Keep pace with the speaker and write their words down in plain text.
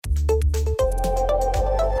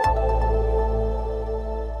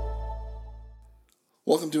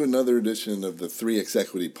Welcome to another edition of the 3X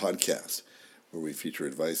Equity Podcast, where we feature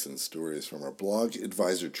advice and stories from our blog,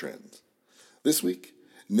 Advisor Trends. This week,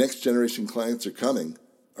 next generation clients are coming.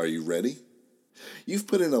 Are you ready? You've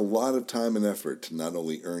put in a lot of time and effort to not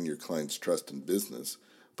only earn your clients' trust in business,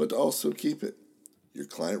 but to also keep it. Your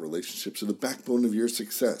client relationships are the backbone of your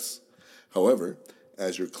success. However,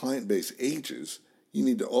 as your client base ages, you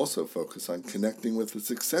need to also focus on connecting with the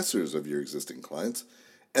successors of your existing clients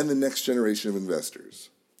and the next generation of investors.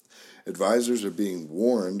 Advisors are being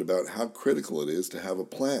warned about how critical it is to have a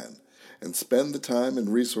plan and spend the time and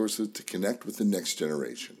resources to connect with the next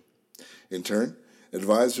generation. In turn,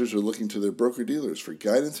 advisors are looking to their broker-dealers for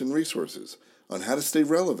guidance and resources on how to stay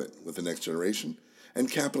relevant with the next generation and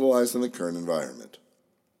capitalize on the current environment.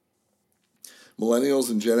 Millennials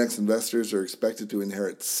and Gen X investors are expected to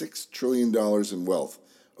inherit $6 trillion in wealth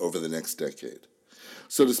over the next decade.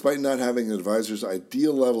 So despite not having an advisor's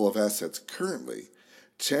ideal level of assets currently,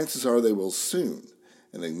 chances are they will soon,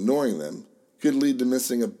 and ignoring them could lead to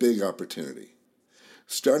missing a big opportunity.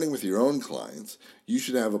 Starting with your own clients, you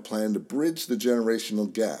should have a plan to bridge the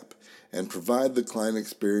generational gap and provide the client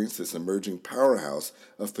experience this emerging powerhouse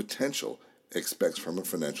of potential expects from a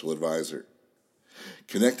financial advisor.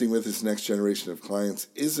 Connecting with this next generation of clients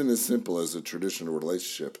isn't as simple as a traditional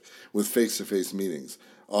relationship with face-to-face meetings,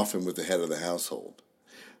 often with the head of the household.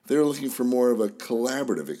 They're looking for more of a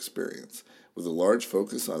collaborative experience with a large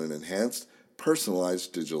focus on an enhanced,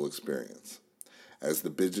 personalized digital experience. As the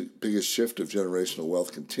biggest shift of generational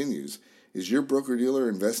wealth continues, is your broker-dealer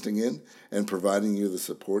investing in and providing you the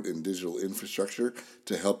support in digital infrastructure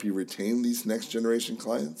to help you retain these next-generation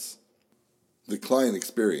clients? The client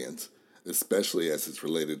experience, especially as it's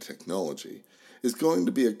related to technology, is going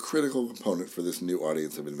to be a critical component for this new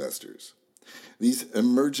audience of investors. These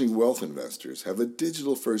emerging wealth investors have a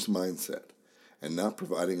digital-first mindset, and not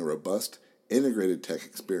providing a robust, integrated tech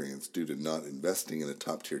experience due to not investing in a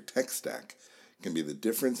top-tier tech stack can be the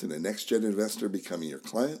difference in a next-gen investor becoming your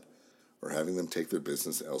client or having them take their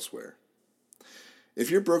business elsewhere. If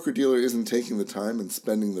your broker-dealer isn't taking the time and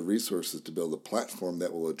spending the resources to build a platform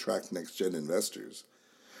that will attract next-gen investors,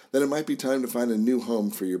 then it might be time to find a new home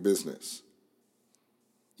for your business.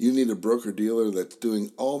 You need a broker-dealer that's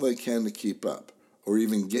doing all they can to keep up, or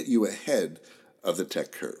even get you ahead of the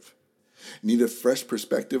tech curve. Need a fresh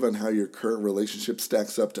perspective on how your current relationship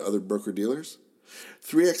stacks up to other broker-dealers?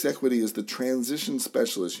 3X Equity is the transition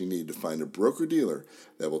specialist you need to find a broker-dealer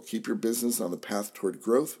that will keep your business on the path toward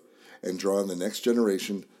growth and draw in the next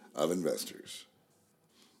generation of investors.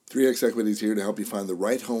 3X Equity is here to help you find the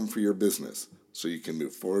right home for your business so you can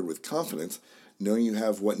move forward with confidence knowing you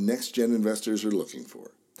have what next-gen investors are looking for.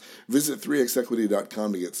 Visit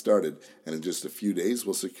 3xequity.com to get started, and in just a few days,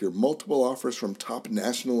 we'll secure multiple offers from top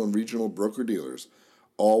national and regional broker-dealers,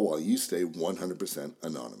 all while you stay 100%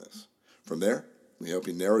 anonymous. From there, we help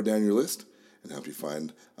you narrow down your list and help you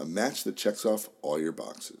find a match that checks off all your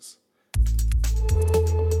boxes.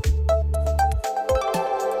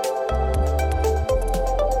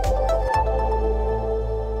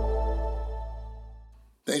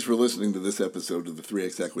 Thanks for listening to this episode of the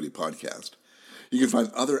 3X Equity Podcast. You can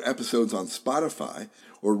find other episodes on Spotify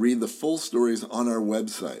or read the full stories on our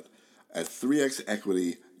website at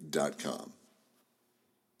 3xequity.com.